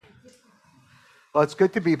Well, it's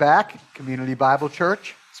good to be back, Community Bible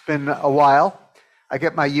Church. It's been a while. I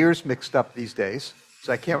get my years mixed up these days,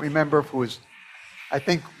 so I can't remember if it was. I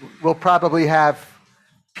think we'll probably have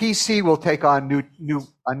PC will take on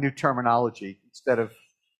new terminology instead of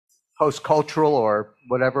post-cultural or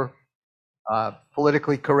whatever.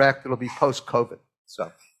 Politically correct, it'll be post-COVID.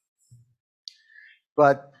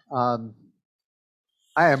 But I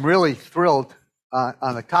am really thrilled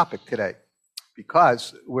on the topic today,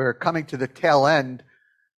 because we're coming to the tail end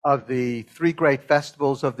of the three great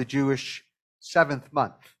festivals of the Jewish seventh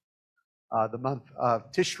month, the month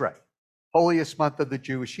of Tishrei, holiest month of the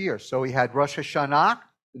Jewish year. So we had Rosh Hashanah,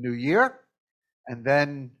 the new year, and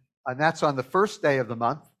that's on the first day of the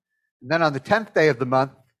month. And then on the 10th day of the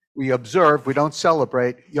month, we don't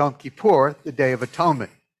celebrate Yom Kippur, the Day of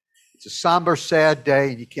Atonement. It's a somber, sad day,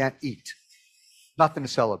 and you can't eat. Nothing to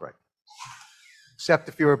celebrate, except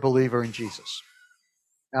if you're a believer in Jesus.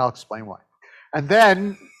 I'll explain why. And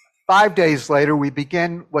then 5 days later, we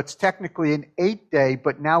begin what's technically an 8-day,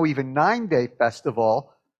 but now even 9-day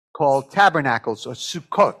festival called Tabernacles, or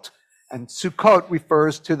Sukkot. And Sukkot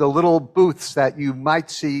refers to the little booths that you might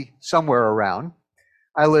see somewhere around.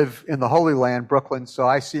 I live in the Holy Land, Brooklyn, so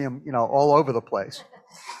I see them, all over the place.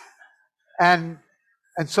 And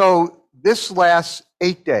so this lasts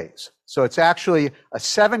 8 days. So it's actually a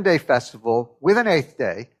 7-day festival with an 8th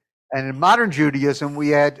day. And in modern Judaism,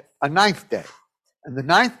 we add a 9th day. And the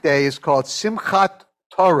 9th day is called Simchat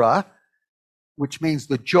Torah, which means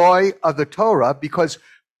the joy of the Torah, because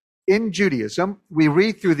in Judaism, we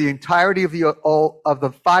read through the entirety of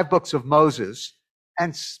the 5 books of Moses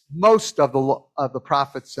and most of the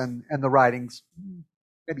prophets and the writings,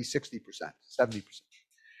 maybe 60%, 70%.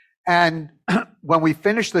 And when we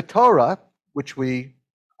finish the Torah, which we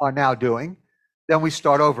are now doing, then we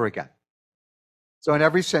start over again. So in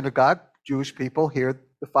every synagogue, Jewish people hear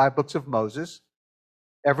the 5 books of Moses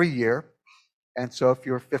every year. And so if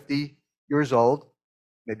you're 50 years old,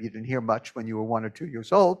 maybe you didn't hear much when you were 1 or 2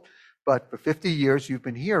 years old, but for 50 years you've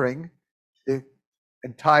been hearing the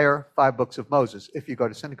entire 5 books of Moses if you go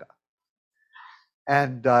to synagogue.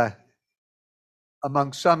 And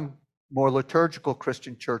among some more liturgical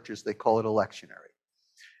Christian churches, they call it a lectionary.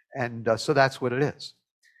 And so that's what it is.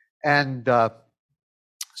 And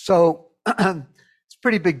so it's a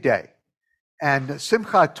pretty big day. And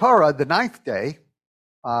Simchat Torah, the 9th day,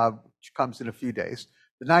 which comes in a few days,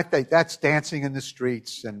 the 9th day, that's dancing in the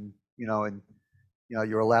streets, and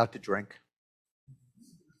you're allowed to drink.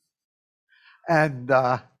 And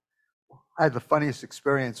I had the funniest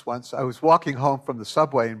experience once. I was walking home from the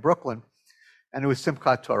subway in Brooklyn, and it was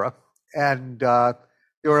Simchat Torah. And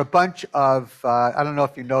there were a bunch of, I don't know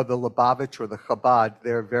if you know the Lubavitch or the Chabad.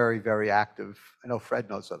 They're very, very active. I know Fred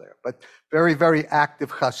knows they're there. But very, very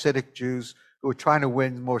active Hasidic Jews who are trying to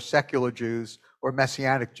win more secular Jews or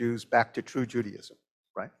Messianic Jews back to true Judaism,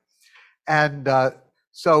 right? And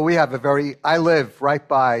so we have I live right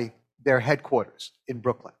by their headquarters in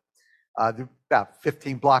Brooklyn. They're about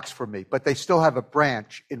 15 blocks from me, but they still have a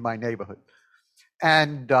branch in my neighborhood.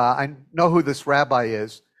 And I know who this rabbi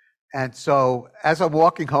is. And so as I'm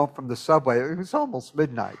walking home from the subway, it was almost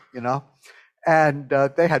midnight, and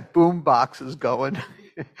they had boom boxes going,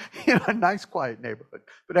 a nice quiet neighborhood,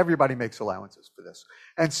 but everybody makes allowances for this.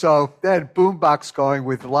 And so they had boom box going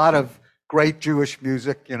with a lot of great Jewish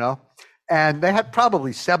music, and they had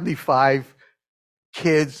probably 75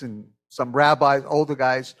 kids and some rabbis, older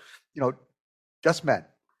guys, just men,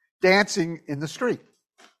 dancing in the street.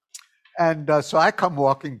 And so I come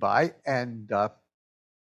walking by, and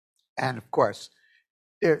of course,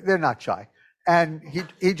 they're not shy. And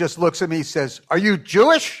he just looks at me, he says, "Are you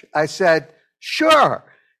Jewish?" I said, "Sure."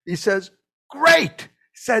 He says, "Great." He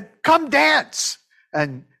said, "Come dance."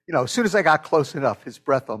 And, as soon as I got close enough, his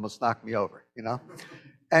breath almost knocked me over,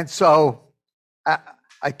 And so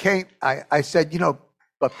I said,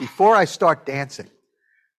 but before I start dancing,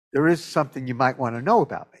 there is something you might want to know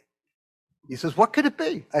about me. He says, "What could it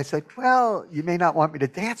be?" I said, "Well, you may not want me to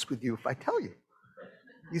dance with you if I tell you."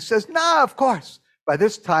 He says, "No, of course." By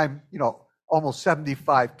this time, almost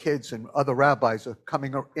 75 kids and other rabbis are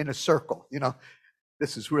coming in a circle.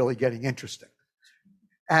 This is really getting interesting.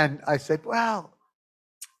 And I said, "Well,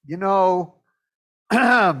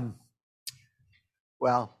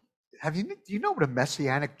 well, do you know what a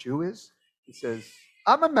Messianic Jew is?" He says,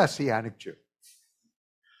 "I'm a Messianic Jew.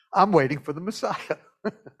 I'm waiting for the Messiah."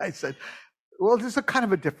 I said, "Well, this is a kind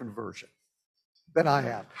of a different version than I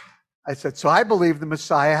am." I said, "So I believe the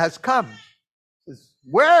Messiah has come." He says,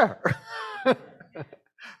 "Where?"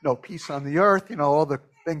 No peace on the earth, all the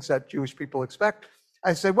things that Jewish people expect.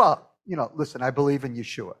 I said, "Well, listen, I believe in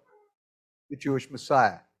Yeshua, the Jewish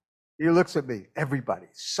Messiah. He looks at me, everybody,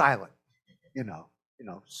 silent,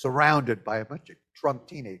 surrounded by a bunch of drunk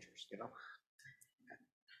teenagers,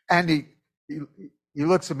 And he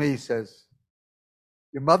looks at me, he says,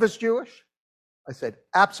 "Your mother's Jewish?" I said,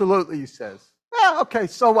 "Absolutely," he says. "Yeah, okay,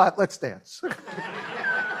 so what? Let's dance."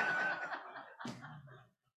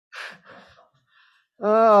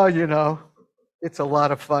 Oh, it's a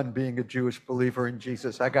lot of fun being a Jewish believer in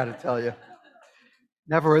Jesus, I got to tell you.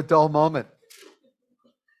 Never a dull moment.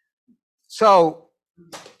 So,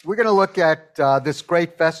 we're going to look at this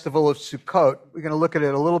great festival of Sukkot. We're going to look at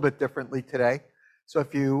it a little bit differently today. So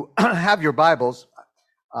if you have your Bibles,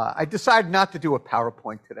 I decided not to do a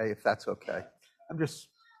PowerPoint today, if that's okay.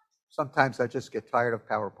 Sometimes I just get tired of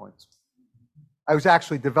PowerPoints. I was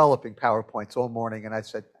actually developing PowerPoints all morning, and I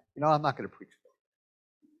said, I'm not going to preach.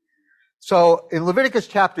 So in Leviticus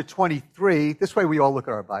chapter 23, this way we all look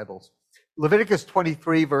at our Bibles. Leviticus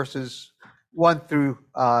 23 verses 1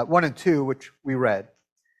 and 2, which we read.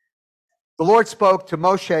 The Lord spoke to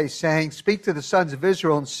Moshe, saying, "Speak to the sons of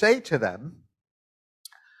Israel and say to them,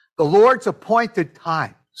 the Lord's appointed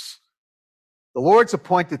times,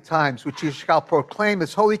 which you shall proclaim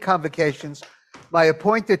as holy convocations, my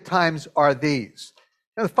appointed times are these."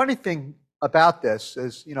 Now, the funny thing about this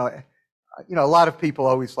is, a lot of people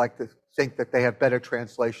always like to think that they have better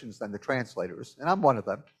translations than the translators, and I'm one of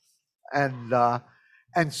them.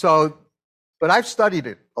 But I've studied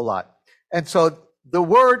it a lot. And so the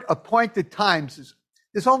word appointed times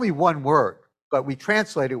there's only one word, but we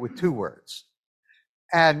translate it with two words.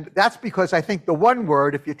 And that's because I think the one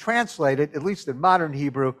word, if you translate it, at least in modern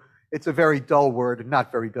Hebrew, it's a very dull word and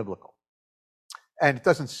not very biblical. And it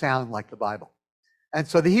doesn't sound like the Bible. And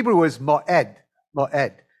so the Hebrew is moed.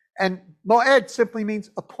 And moed simply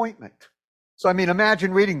means appointment. So,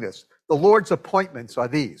 imagine reading this. The Lord's appointments are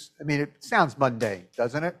these. It sounds mundane,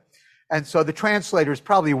 doesn't it? And so the translators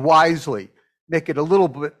probably wisely make it a little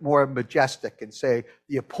bit more majestic and say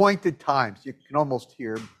the appointed times. You can almost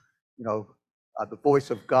hear, the voice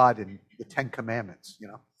of God in the Ten Commandments,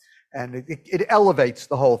 and it elevates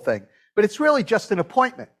the whole thing. But it's really just an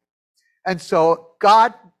appointment. And so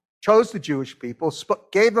God chose the Jewish people,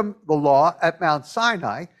 gave them the law at Mount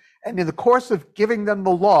Sinai, and in the course of giving them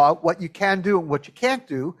the law, what you can do and what you can't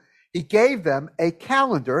do, he gave them a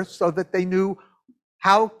calendar so that they knew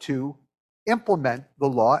how to implement the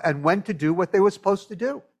law and when to do what they were supposed to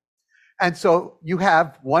do. And so you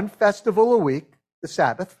have one festival a week, the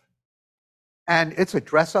Sabbath, and it's a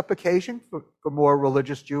dress-up occasion for more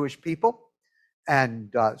religious Jewish people.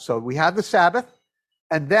 And so we have the Sabbath,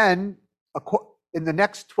 and then in the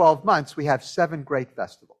next 12 months, we have 7 great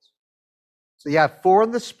festivals. So you have 4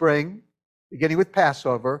 in the spring, beginning with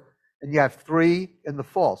Passover, and you have 3 in the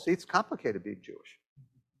fall. See, it's complicated being Jewish.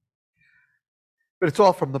 But it's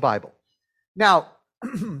all from the Bible. Now,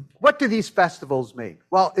 what do these festivals mean?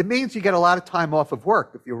 Well, it means you get a lot of time off of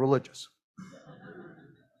work if you're religious.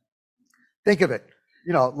 Think of it.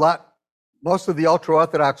 Most of the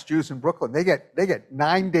ultra-Orthodox Jews in Brooklyn, they get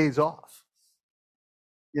 9 days off.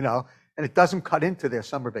 And it doesn't cut into their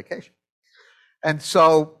summer vacation. And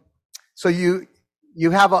so you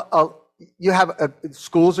have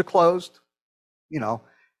schools are closed.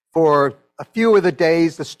 For a few of the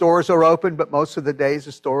days the stores are open, but most of the days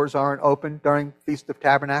the stores aren't open during Feast of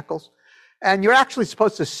Tabernacles. And you're actually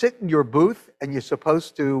supposed to sit in your booth, and you're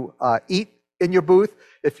supposed to eat in your booth.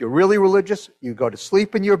 If you're really religious, you go to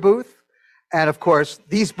sleep in your booth. And of course,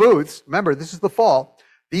 these booths, remember, this is the fall,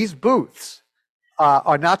 these booths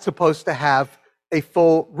are not supposed to have a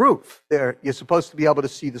full roof. You're supposed to be able to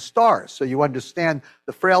see the stars, so you understand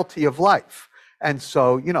the frailty of life. And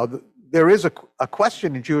so, there is a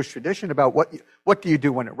question in Jewish tradition about what do you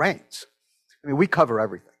do when it rains? We cover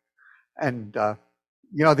everything. And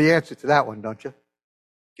you know the answer to that one, don't you?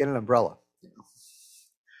 Get an umbrella.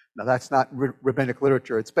 Now, that's not rabbinic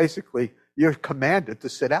literature. It's basically you're commanded to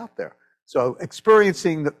sit out there. So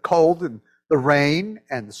experiencing the cold and the rain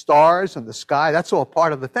and the stars and the sky, that's all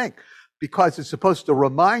part of the thing, because it's supposed to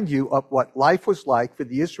remind you of what life was like for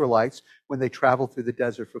the Israelites when they traveled through the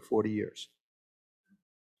desert for 40 years.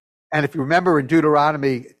 And if you remember in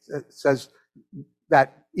Deuteronomy, it says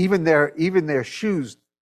that even their shoes,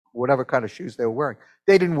 whatever kind of shoes they were wearing,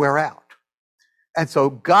 they didn't wear out. And so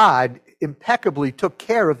God impeccably took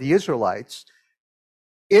care of the Israelites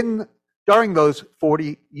during those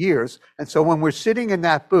 40 years. And so when we're sitting in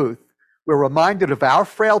that booth, we're reminded of our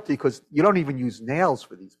frailty, because you don't even use nails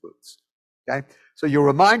for these booths. Okay? So you're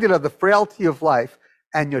reminded of the frailty of life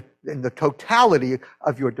and the totality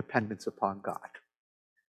of your dependence upon God.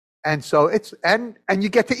 And so and you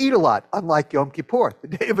get to eat a lot, unlike Yom Kippur, the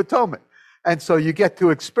Day of Atonement. And so you get to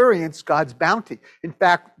experience God's bounty. In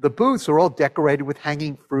fact, the booths are all decorated with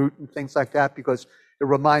hanging fruit and things like that because it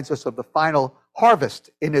reminds us of the final harvest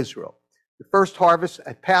in Israel. The first harvest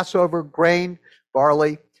at Passover, grain,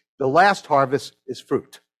 barley. The last harvest is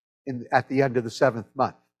fruit at the end of the 7th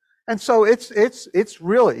month. And so it's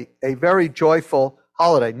really a very joyful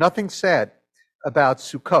holiday. Nothing sad about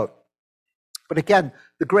Sukkot. But again,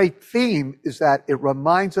 the great theme is that it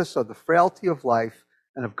reminds us of the frailty of life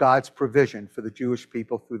and of God's provision for the Jewish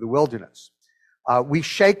people through the wilderness. We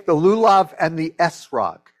shake the lulav and the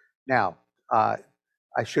esrog. Now,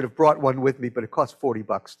 I should have brought one with me, but it costs $40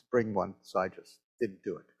 to bring one, so I just didn't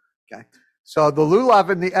do it. Okay, so the lulav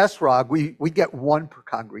and the esrog, we get one per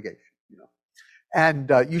congregation, and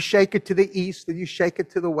you shake it to the east, and you shake it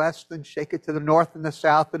to the west, and shake it to the north and the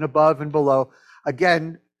south, and above and below.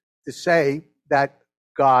 Again, to say that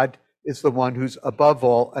God is the one who's above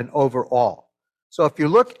all and over all. So if you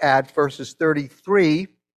look at verses 33,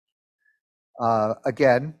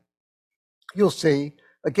 again, you'll see,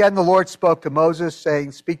 again, the Lord spoke to Moses,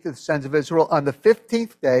 saying, speak to the sons of Israel, on the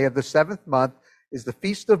 15th day of the 7th month is the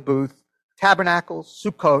Feast of Booth, Tabernacles,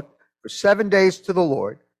 Sukkot, for 7 days to the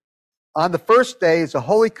Lord. On the first day is a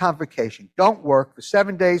holy convocation. Don't work. For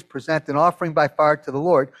 7 days, present an offering by fire to the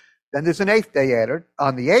Lord. Then there's an 8th day added.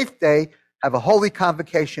 On the 8th day, have a holy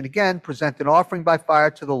convocation again. Present an offering by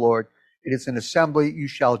fire to the Lord. It is an assembly. You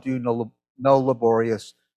shall do no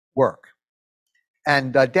laborious work.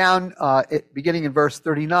 And beginning in verse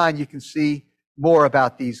 39, you can see more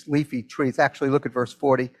about these leafy trees. Actually, look at verse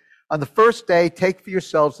 40. On the first day, take for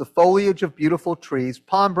yourselves the foliage of beautiful trees,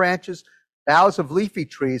 palm branches, boughs of leafy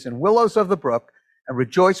trees, and willows of the brook, and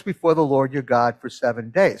rejoice before the Lord your God for 7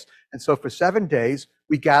 days. And so for 7 days,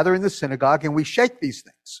 we gather in the synagogue and we shake these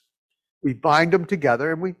things. We bind them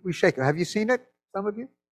together and we shake them. Have you seen it, some of you?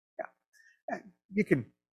 Yeah. And you can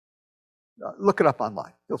look it up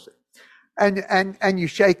online. You'll see. And you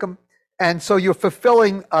shake them. And so you're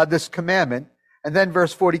fulfilling this commandment. And then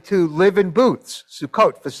verse 42, live in booths,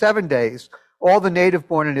 Sukkot, for 7 days. All the native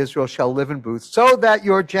born in Israel shall live in booths, so that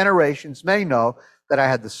your generations may know that I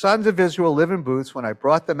had the sons of Israel live in booths when I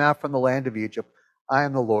brought them out from the land of Egypt. I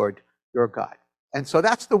am the Lord your God. And so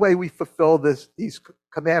that's the way we fulfill these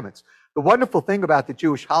commandments. The wonderful thing about the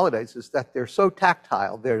Jewish holidays is that they're so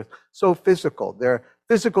tactile, they're so physical. They're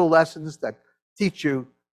physical lessons that teach you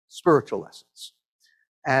spiritual lessons.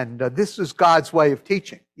 And this is God's way of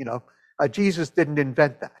teaching. Jesus didn't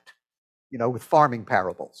invent that, with farming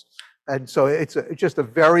parables. And so it's just a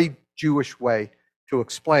very Jewish way to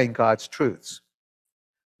explain God's truths.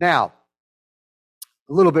 Now,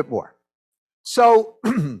 a little bit more. So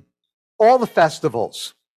all the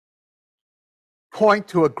festivals point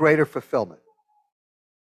to a greater fulfillment.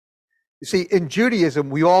 You see, in Judaism,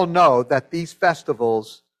 we all know that these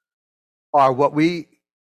festivals are what we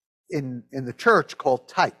in the church call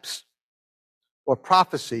types or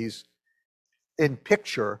prophecies in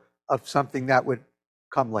picture of something that would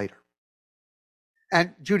come later.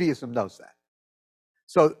 And Judaism knows that.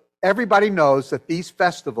 So everybody knows that these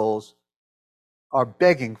festivals are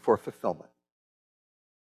begging for fulfillment.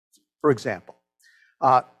 For example,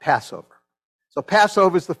 Passover. So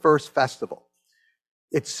Passover is the first festival.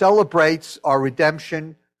 It celebrates our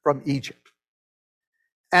redemption from Egypt.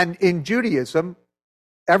 And in Judaism,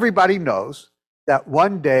 everybody knows that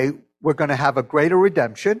one day we're going to have a greater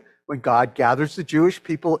redemption when God gathers the Jewish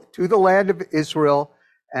people to the land of Israel,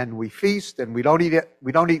 and we feast, and we don't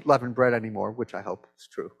eat leavened bread anymore, which I hope is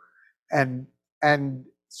true. And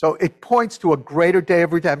so it points to a greater day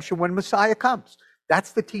of redemption when Messiah comes.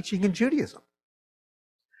 That's the teaching in Judaism.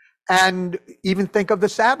 And even think of the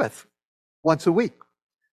Sabbath once a week.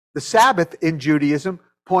 The Sabbath in Judaism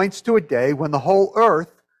points to a day when the whole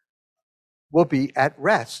earth will be at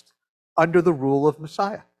rest under the rule of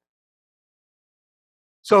Messiah.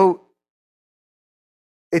 So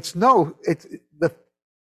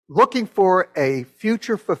looking for a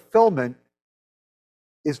future fulfillment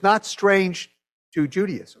is not strange to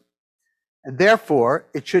Judaism. And therefore,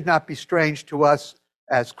 it should not be strange to us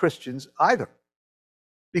as Christians either.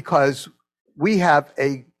 Because we have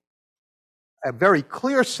a very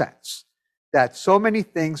clear sense that so many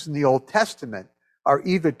things in the Old Testament are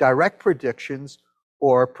either direct predictions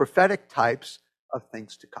or prophetic types of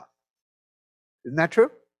things to come. Isn't that true?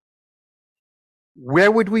 Where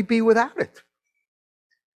would we be without it?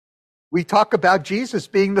 We talk about Jesus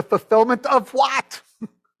being the fulfillment of what?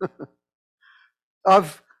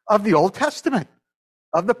 of the Old Testament,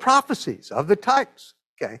 of the prophecies, of the types.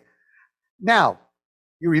 Okay. Now,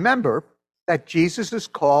 you remember that Jesus is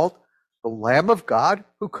called the Lamb of God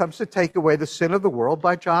who comes to take away the sin of the world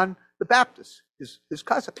by John the Baptist, his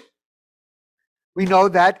cousin. We know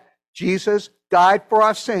that Jesus died for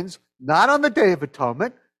our sins, not on the Day of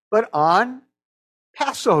Atonement, but on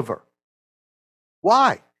Passover.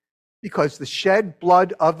 Why? Because the shed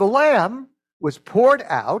blood of the Lamb was poured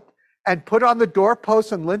out and put on the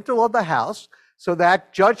doorposts and lintel of the house so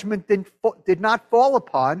that judgment did not fall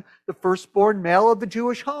upon the firstborn male of the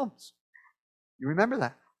Jewish homes. You remember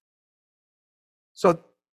that? So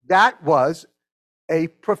that was a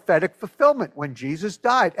prophetic fulfillment. When Jesus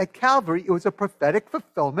died at Calvary, it was a prophetic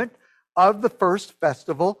fulfillment of the first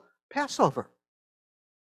festival, Passover.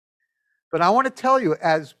 But I want to tell you,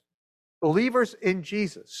 as believers in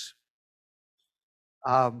Jesus,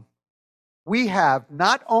 we have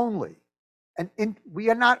not only, we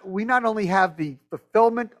not only have the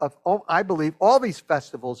fulfillment of, I believe, all these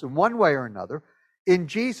festivals in one way or another in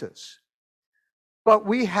Jesus, but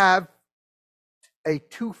we have a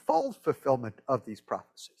twofold fulfillment of these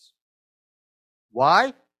prophecies.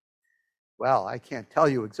 Why? Well, I can't tell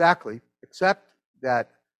you exactly, except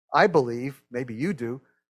that I believe, maybe you do,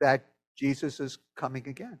 that Jesus is coming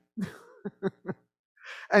again.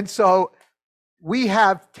 And so we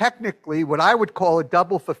have technically what I would call a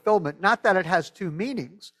double fulfillment, not that it has two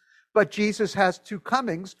meanings, but Jesus has two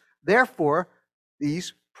comings. Therefore,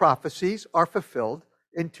 these prophecies are fulfilled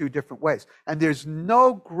in two different ways. And there's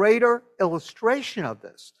no greater illustration of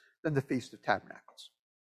this than the Feast of Tabernacles.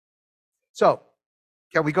 So,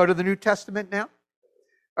 can we go to the New Testament now?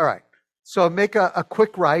 All right. So make a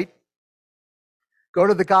quick right. Go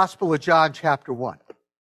to the Gospel of John, chapter 1.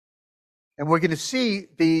 And we're going to see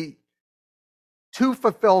the two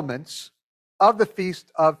fulfillments of the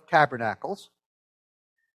Feast of Tabernacles.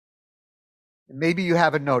 And maybe you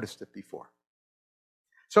haven't noticed it before.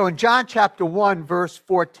 So in John chapter 1, verse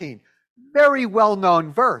 14, very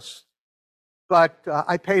well-known verse, but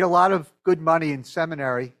I paid a lot of good money in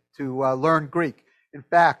seminary to learn Greek. In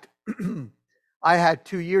fact, I had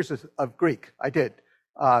 2 years of Greek. I did,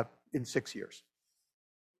 in 6 years.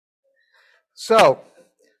 So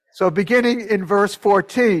beginning in verse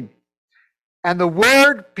 14, and the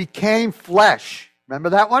Word became flesh.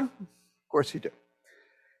 Remember that one? Of course you do.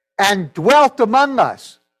 And dwelt among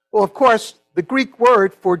us. Well, of course, the Greek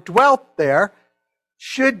word for dwelt there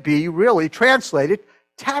should be really translated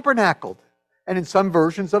tabernacled. And in some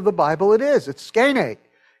versions of the Bible it is. It's skene.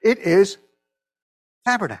 It is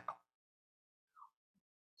tabernacle.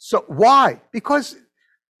 So why? Because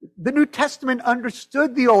the New Testament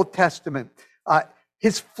understood the Old Testament.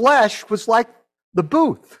 His flesh was like the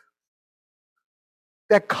booth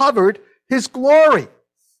that covered his glory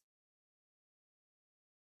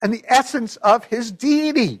and the essence of his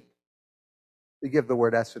deity. We give the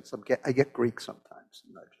word essence. I get Greek sometimes.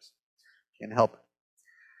 I just can't help it.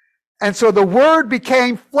 And so the Word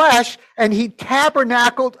became flesh, and he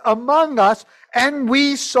tabernacled among us, and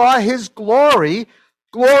we saw his glory,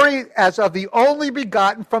 glory as of the only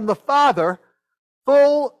begotten from the Father,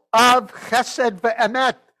 full of chesed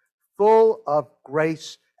ve'emet, full of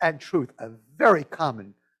grace and truth. A very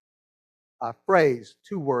common phrase,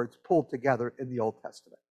 two words pulled together in the Old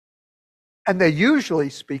Testament. And they usually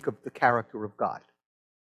speak of the character of God,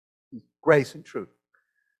 grace and truth.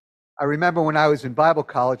 I remember when I was in Bible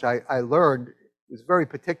college, I learned, it was very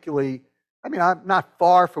particularly, I'm not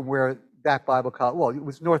far from where that Bible college, well, it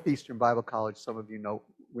was Northeastern Bible College, some of you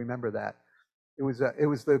remember that. It was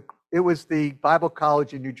the Bible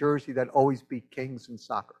college in New Jersey that always beat Kings in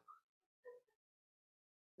soccer.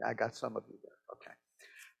 Yeah, I got some of you there, okay.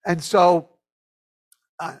 And so,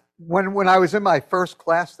 when I was in my first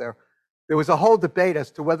class there was a whole debate as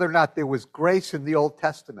to whether or not there was grace in the Old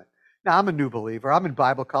Testament. Now, I'm a new believer. I'm in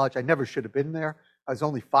Bible college. I never should have been there. I was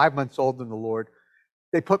only 5 months old in the Lord.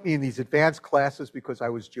 They put me in these advanced classes because I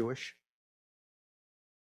was Jewish.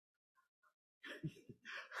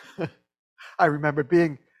 I remember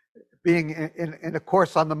being in a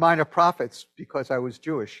course on the Minor Prophets because I was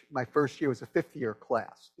Jewish. My first year was a fifth-year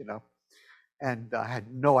class, and I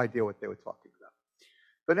had no idea what they were talking about.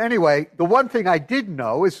 But anyway, the one thing I did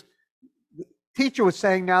know is the teacher was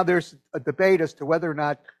saying now there's a debate as to whether or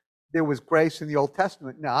not there was grace in the Old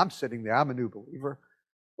Testament. Now, I'm sitting there. I'm a new believer.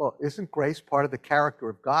 Well, isn't grace part of the character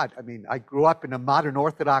of God? I grew up in a modern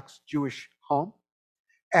Orthodox Jewish home,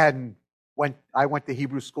 and I went to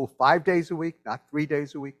Hebrew school 5 days a week, not 3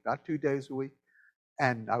 days a week, not 2 days a week.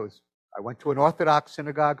 And I went to an Orthodox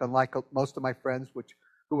synagogue, unlike most of my friends,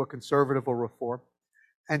 who were conservative or reform.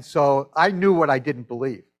 And so I knew what I didn't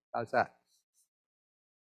believe. How's that?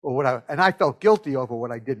 And I felt guilty over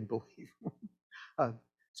what I didn't believe.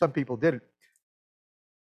 Some people didn't.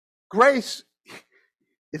 Grace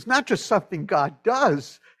is not just something God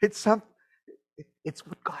does. It's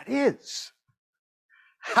what God is.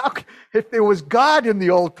 If there was God in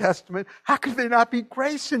the Old Testament, how could there not be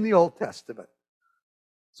grace in the Old Testament?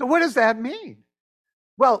 So what does that mean?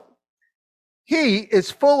 Well, he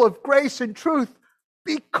is full of grace and truth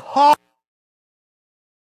because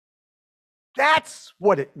that's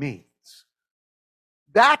what it means.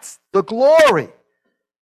 That's the glory.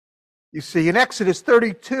 You see, in Exodus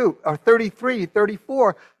 32 or 33,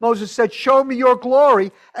 34, Moses said, "Show me your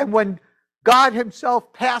glory." And when God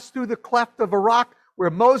himself passed through the cleft of a rock where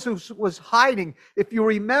Moses was hiding, if you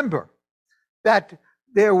remember, that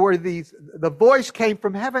there were the voice came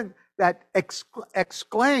from heaven that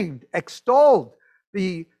exclaimed, extolled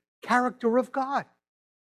the character of God.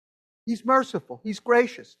 He's merciful. He's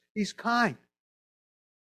gracious. He's kind.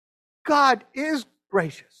 God is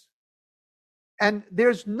gracious. And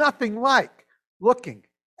there's nothing like looking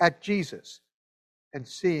at Jesus and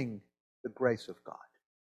seeing the grace of God.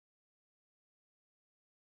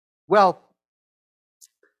 Well,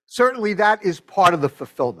 certainly that is part of the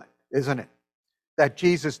fulfillment, isn't it? That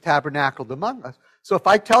Jesus tabernacled among us. So if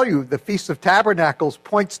I tell you the Feast of Tabernacles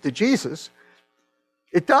points to Jesus,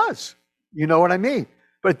 it does. You know what I mean?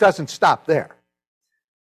 But it doesn't stop there.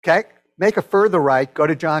 Okay? Make a further right. Go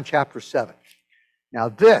to John chapter 7. Now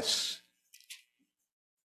this,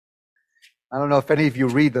 I don't know if any of you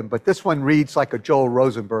read them, but this one reads like a Joel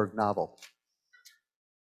Rosenberg novel.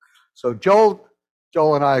 So Joel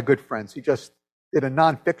and I are good friends. He just did a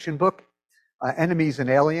nonfiction book, Enemies and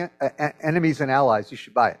Allies. You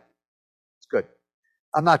should buy it. It's good.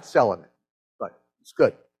 I'm not selling it, but it's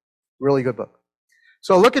good. Really good book.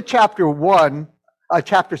 So look at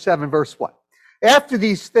chapter 7, verse 1. After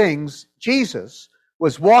these things, Jesus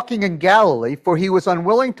was walking in Galilee, for he was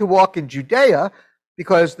unwilling to walk in Judea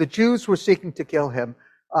because the Jews were seeking to kill him.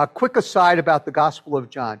 A quick aside about the Gospel of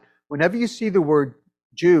John. Whenever you see the word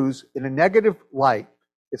Jews in a negative light,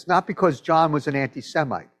 it's not because John was an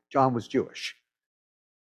anti-Semite. John was Jewish.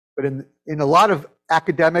 But in a lot of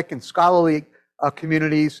academic and scholarly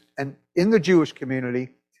communities and in the Jewish community,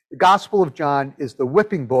 the Gospel of John is the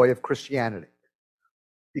whipping boy of Christianity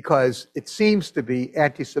because it seems to be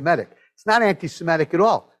anti-Semitic. It's not anti-Semitic at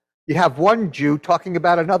all. You have one Jew talking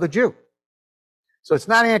about another Jew. So it's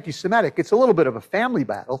not anti-Semitic. It's a little bit of a family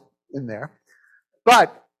battle in there.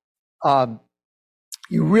 But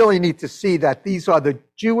you really need to see that these are the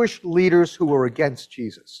Jewish leaders who were against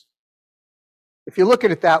Jesus. If you look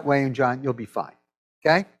at it that way in John, you'll be fine.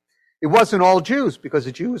 Okay? It wasn't all Jews because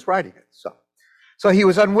a Jew was writing it. So he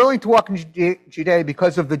was unwilling to walk in Judea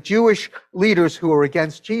because of the Jewish leaders who were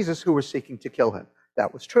against Jesus, who were seeking to kill him.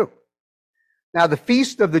 That was true. Now, the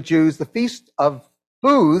feast of the Jews, the Feast of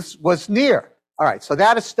Booths, was near. All right, so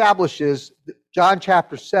that establishes John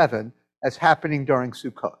chapter 7 as happening during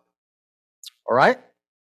Sukkot. All right?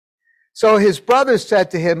 So his brothers said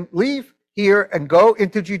to him, "Leave here and go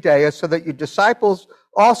into Judea so that your disciples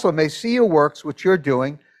also may see your works which you're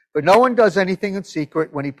doing. For no one does anything in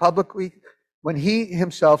secret when he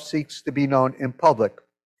himself seeks to be known in public."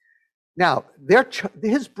 Now,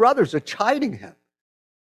 his brothers are chiding him.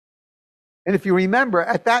 And if you remember,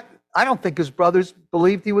 I don't think his brothers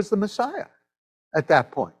believed he was the Messiah at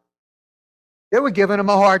that point. They were giving him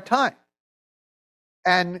a hard time.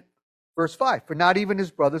 And verse 5, for not even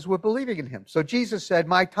his brothers were believing in him. So Jesus said,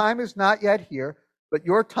 "My time is not yet here, but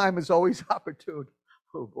your time is always opportune."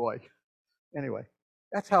 Oh boy. Anyway,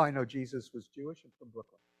 that's how I know Jesus was Jewish and from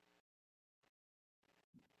Brooklyn.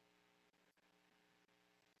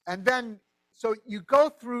 And then, so you go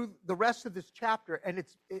through the rest of this chapter, and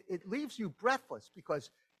it leaves you breathless because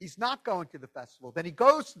he's not going to the festival. Then he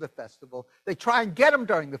goes to the festival. They try and get him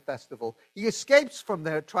during the festival. He escapes from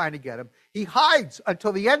there trying to get him. He hides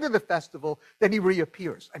until the end of the festival. Then he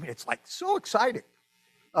reappears. I mean, it's like so exciting,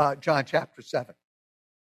 John chapter 7.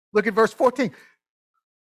 Look at verse 14.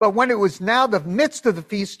 But when it was now the midst of the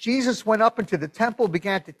feast, Jesus went up into the temple,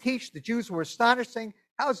 began to teach. The Jews were astonished, saying,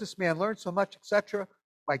 "How has this man learned so much," etc.?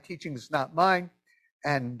 "My teaching is not mine."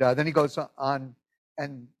 And then he goes on,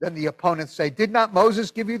 and then the opponents say, "Did not Moses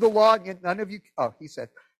give you the law? And none of you," he said,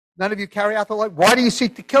 "none of you carry out the law. Why do you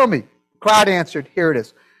seek to kill me?" The crowd answered, here it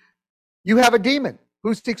is, "You have a demon.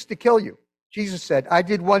 Who seeks to kill you?" Jesus said, "I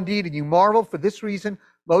did one deed, and you marvel. For this reason,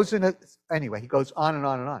 Moses..." Anyway, he goes on and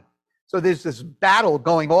on and on. So there's this battle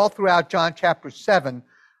going all throughout John chapter 7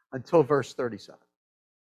 until verse 37.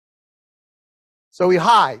 So he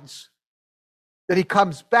hides. Then he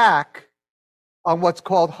comes back on what's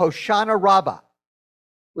called Hoshana Rabbah,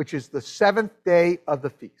 which is the 7th day of the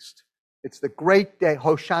feast. It's the great day,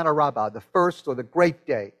 Hoshana Rabbah, the first or the great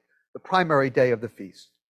day, the primary day of the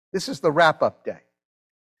feast. This is the wrap-up day.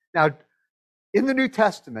 Now, in the New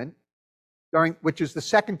Testament, which is the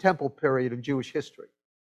Second Temple period in Jewish history,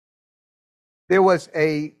 there was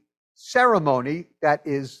a ceremony that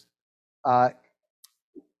is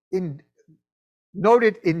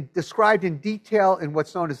described in detail in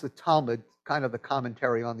what's known as the Talmud, kind of the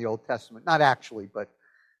commentary on the Old Testament. Not actually, but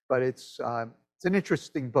it's an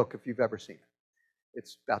interesting book if you've ever seen it.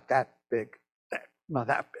 It's about that big, not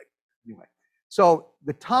that big. Anyway, so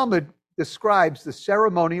the Talmud describes the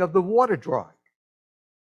ceremony of the water drawing.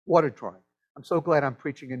 Water drawing. I'm so glad I'm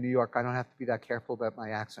preaching in New York. I don't have to be that careful about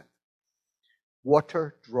my accent.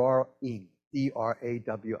 Water drawing,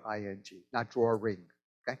 D-R-A-W-I-N-G, not drawing.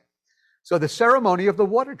 Okay, so the ceremony of the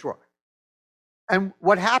water drawing, and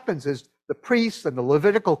what happens is the priests and the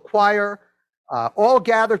Levitical choir all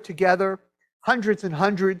gather together, hundreds and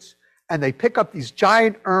hundreds, and they pick up these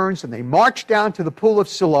giant urns and they march down to the pool of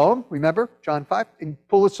Siloam. Remember John 5, in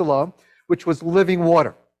pool of Siloam, which was living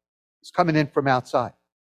water. It's coming in from outside,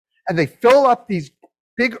 and they fill up these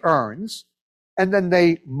big urns, and then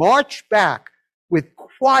they march back with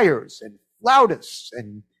choirs and flautists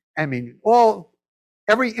and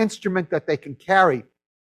every instrument that they can carry.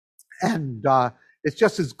 And it's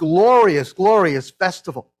just this glorious, glorious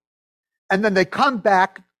festival. And then they come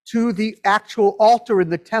back to the actual altar in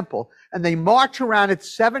the temple and they march around it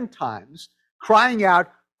 7 times, crying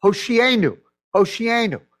out, Hoshienu,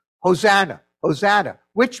 Hoshienu, Hosanna, Hosanna,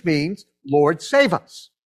 which means, Lord, save us.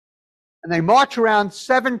 And they march around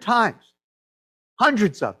 7 times,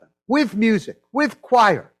 hundreds of them, with music, with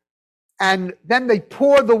choir. And then they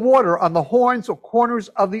pour the water on the horns or corners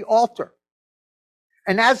of the altar.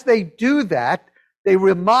 And as they do that, they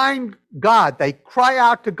remind God, they cry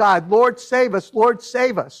out to God, Lord, save us, Lord,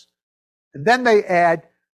 save us. And then they add,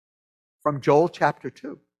 from Joel chapter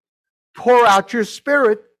 2, pour out your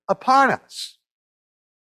Spirit upon us.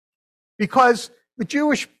 Because the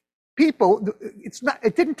Jewish people,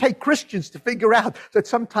 it didn't take Christians to figure out that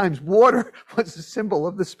sometimes water was a symbol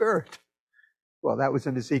of the Spirit. Well, that was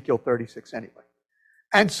in Ezekiel 36 anyway.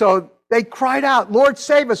 And so they cried out, Lord,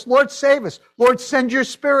 save us, Lord, save us. Lord, send your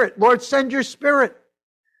Spirit. Lord, send your Spirit.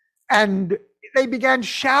 And they began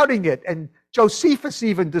shouting it. And Josephus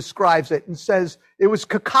even describes it and says it was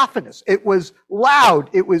cacophonous. It was loud.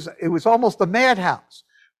 It was almost a madhouse.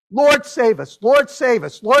 Lord, save us. Lord, save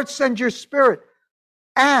us. Lord, send your Spirit.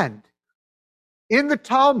 And in the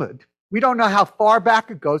Talmud, we don't know how far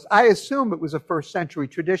back it goes. I assume it was a first century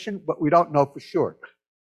tradition, but we don't know for sure,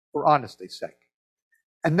 for honesty's sake.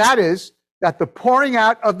 And that is that the pouring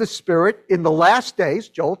out of the Spirit in the last days,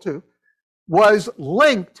 Joel 2, was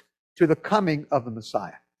linked to the coming of the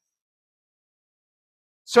Messiah.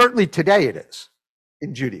 Certainly today it is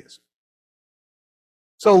in Judaism.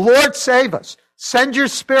 So Lord, save us. Send your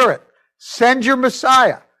Spirit. Send your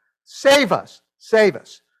Messiah. Save us. Save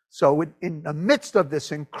us. So in the midst of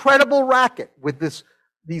this incredible racket with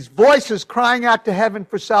these voices crying out to heaven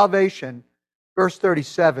for salvation, verse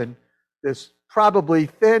 37, this probably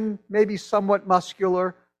thin, maybe somewhat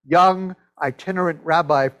muscular, young, itinerant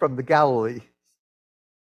rabbi from the Galilee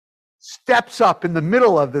steps up in the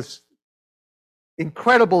middle of this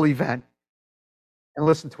incredible event, and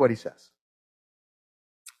listen to what he says.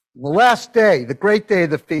 On the last day, the great day of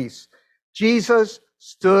the feast, Jesus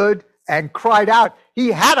stood and cried out.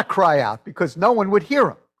 He had to cry out because no one would hear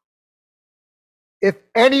him. If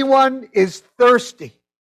anyone is thirsty,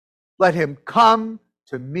 let him come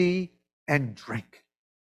to me and drink.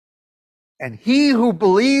 And he who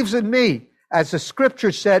believes in me, as the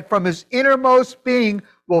scripture said, from his innermost being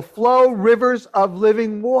will flow rivers of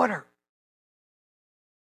living water.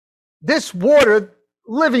 This water,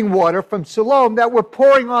 living water from Siloam that we're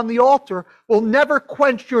pouring on the altar, will never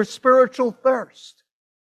quench your spiritual thirst.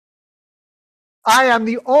 I am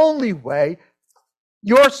the only way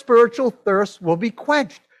your spiritual thirst will be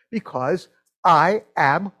quenched because I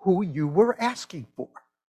am who you were asking for.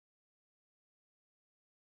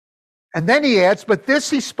 And then he adds, but this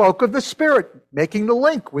he spoke of the Spirit, making the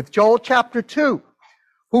link with Joel chapter 2,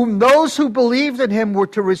 whom those who believed in him were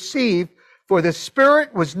to receive, for the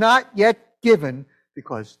Spirit was not yet given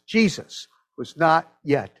because Jesus was not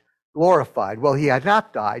yet glorified. Well, he had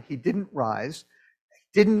not died. He didn't rise.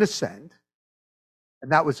 He didn't ascend.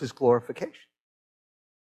 And that was his glorification.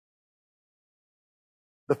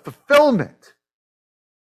 The fulfillment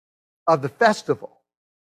of the festival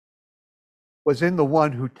was in the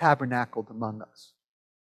one who tabernacled among us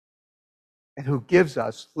and who gives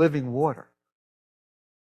us living water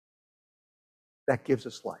that gives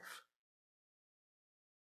us life.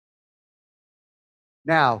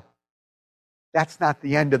 Now, that's not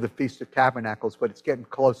the end of the Feast of Tabernacles, but it's getting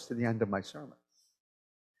close to the end of my sermon.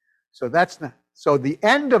 So the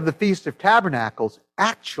end of the Feast of Tabernacles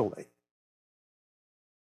actually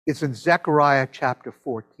is in Zechariah chapter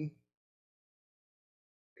 14.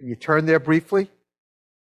 Can you turn there briefly?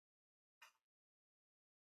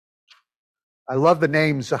 I love the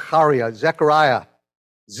name Zechariah,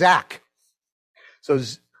 Zach. So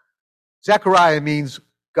Zechariah means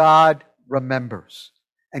God remembers.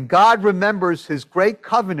 And God remembers his great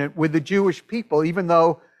covenant with the Jewish people, even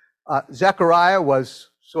though Zechariah was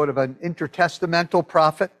sort of an intertestamental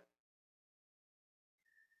prophet.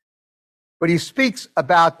 But he speaks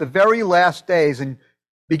about the very last days, and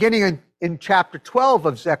beginning in chapter 12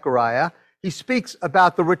 of Zechariah, he speaks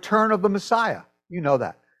about the return of the Messiah. You know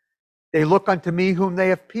that. They look unto me whom they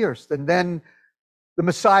have pierced. And then the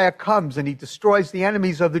Messiah comes and he destroys the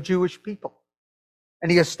enemies of the Jewish people.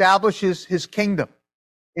 And he establishes his kingdom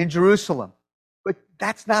in Jerusalem. But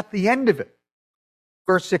that's not the end of it.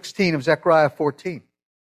 Verse 16 of Zechariah 14.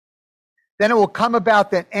 Then it will come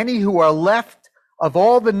about that any who are left of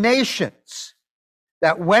all the nations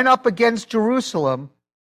that went up against Jerusalem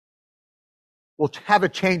will have a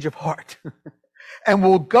change of heart and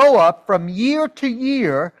will go up from year to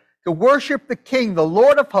year to worship the King, the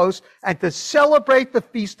Lord of hosts, and to celebrate the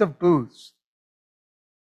Feast of Booths.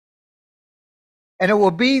 And it will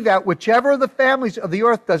be that whichever of the families of the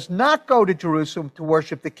earth does not go to Jerusalem to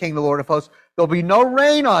worship the King, the Lord of hosts, there'll be no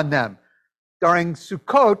rain on them. During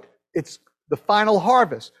Sukkot, it's the final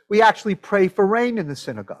harvest. We actually pray for rain in the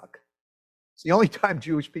synagogue. It's the only time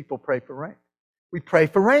Jewish people pray for rain. We pray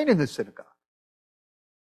for rain in the synagogue.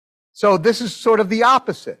 So this is sort of the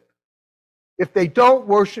opposite. If they don't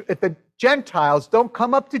worship, if the Gentiles don't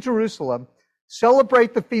come up to Jerusalem,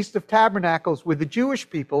 celebrate the Feast of Tabernacles with the Jewish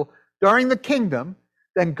people during the kingdom,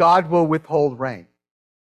 then God will withhold rain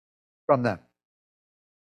from them.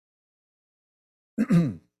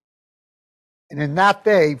 And in that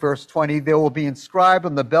day, verse 20, there will be inscribed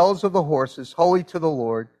on the bells of the horses, holy to the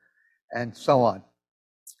Lord, and so on.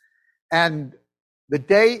 And the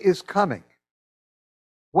day is coming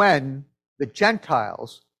when the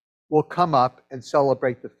Gentiles will come up and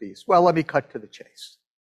celebrate the feast. Well, let me cut to the chase.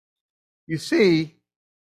 You see,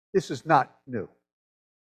 this is not new.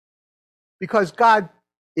 Because God,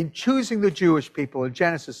 in choosing the Jewish people in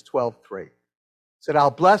Genesis 12:3, said,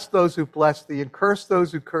 I'll bless those who bless thee and curse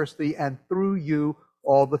those who curse thee, and through you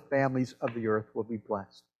all the families of the earth will be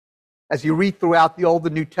blessed. As you read throughout the Old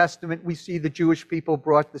and New Testament, we see the Jewish people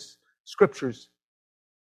brought the scriptures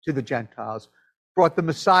to the Gentiles, brought the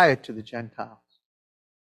Messiah to the Gentiles.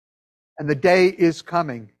 And the day is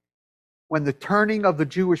coming when the turning of the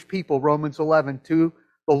Jewish people, Romans 11, to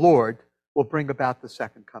the Lord will bring about the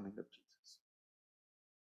second coming of Jesus.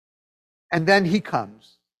 And then he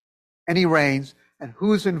comes and he reigns, and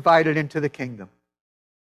who's invited into the kingdom?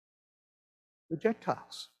 The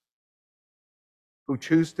Gentiles who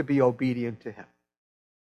choose to be obedient to him.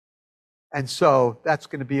 And so that's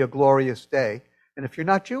going to be a glorious day. And if you're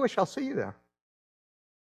not Jewish, I'll see you there.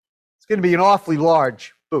 It's going to be an awfully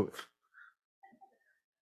large booth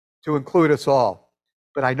to include us all.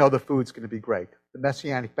 But I know the food's going to be great. The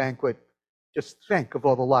Messianic banquet, just think of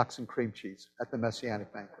all the lox and cream cheese at the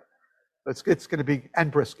Messianic banquet. It's going to be,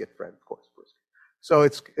 and brisket, Fred, of course, brisket. So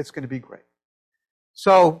it's going to be great.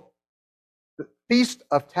 So the Feast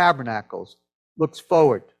of Tabernacles looks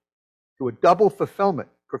forward to a double fulfillment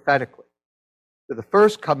prophetically, to the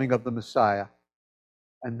first coming of the Messiah,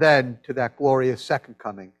 and then to that glorious second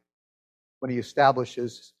coming when he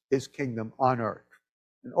establishes his kingdom on earth.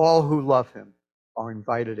 And all who love him are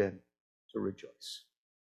invited in to rejoice.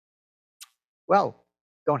 Well,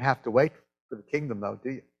 don't have to wait for the kingdom, though, do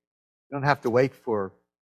you? You don't have to wait for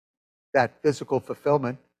that physical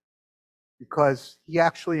fulfillment, because he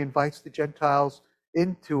actually invites the Gentiles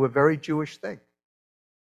into a very Jewish thing,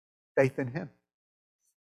 faith in him.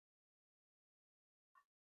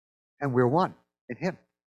 And we're one in him.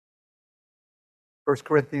 1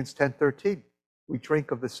 Corinthians 10:13, we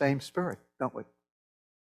drink of the same Spirit, don't we?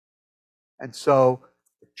 And so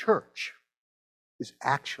the church is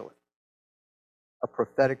actually a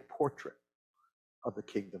prophetic portrait of the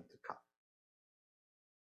kingdom to come.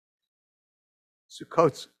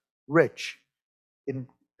 Sukkot's rich in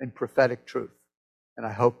prophetic truth. And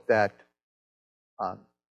I hope that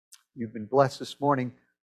you've been blessed this morning.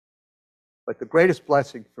 But the greatest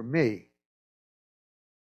blessing for me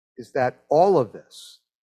is that all of this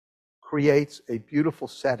creates a beautiful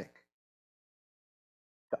setting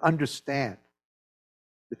to understand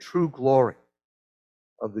the true glory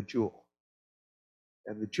of the jewel.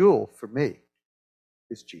 And the jewel, for me,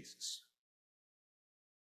 is Jesus.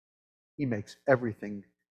 He makes everything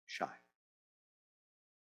shine.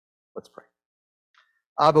 Let's pray.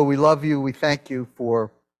 Abba, we love you. We thank you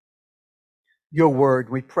for your word.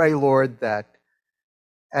 We pray, Lord, that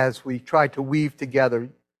as we try to weave together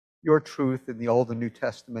your truth in the Old and New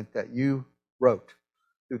Testament that you wrote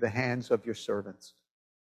through the hands of your servants.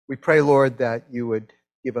 We pray, Lord, that you would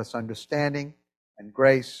give us understanding and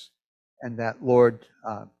grace, and that, Lord,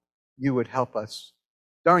 you would help us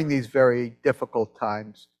during these very difficult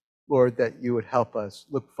times, Lord, that you would help us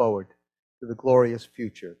look forward to the glorious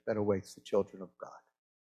future that awaits the children of God.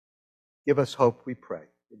 Give us hope, we pray,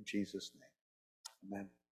 in Jesus' name. Amen.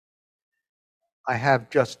 I have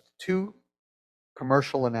just 2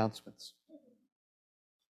 commercial announcements.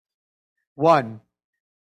 One,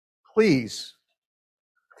 please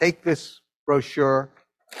take this brochure,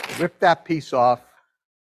 rip that piece off,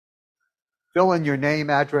 fill in your name,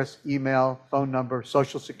 address, email, phone number,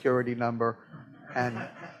 social security number, and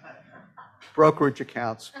brokerage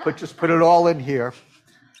accounts. Just put it all in here,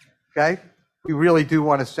 okay? We really do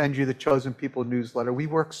want to send you the Chosen People newsletter. We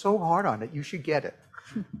work so hard on it. You should get it,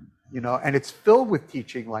 and it's filled with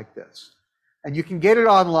teaching like this. And you can get it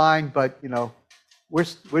online, but,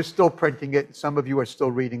 we're still printing it. Some of you are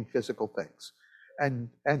still reading physical things.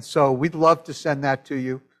 And so we'd love to send that to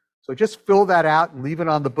you. So just fill that out and leave it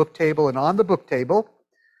on the book table. And on the book table,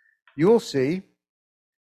 you will see,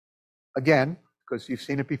 again, because you've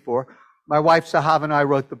seen it before, my wife Sahav and I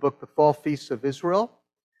wrote the book, The Fall Feasts of Israel.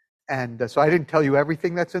 And so I didn't tell you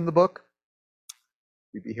everything that's in the book.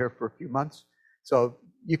 We'd be here for a few months. So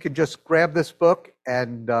you can just grab this book.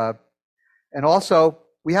 And also,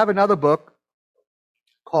 we have another book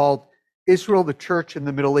called Israel, the Church in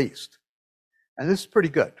the Middle East. And this is pretty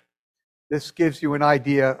good. This gives you an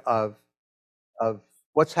idea of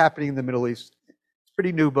what's happening in the Middle East. It's a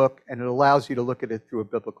pretty new book, and it allows you to look at it through a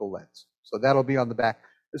biblical lens. So that'll be on the back,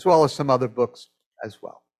 as well as some other books as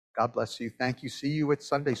well. God bless you. Thank you. See you at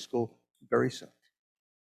Sunday school very soon.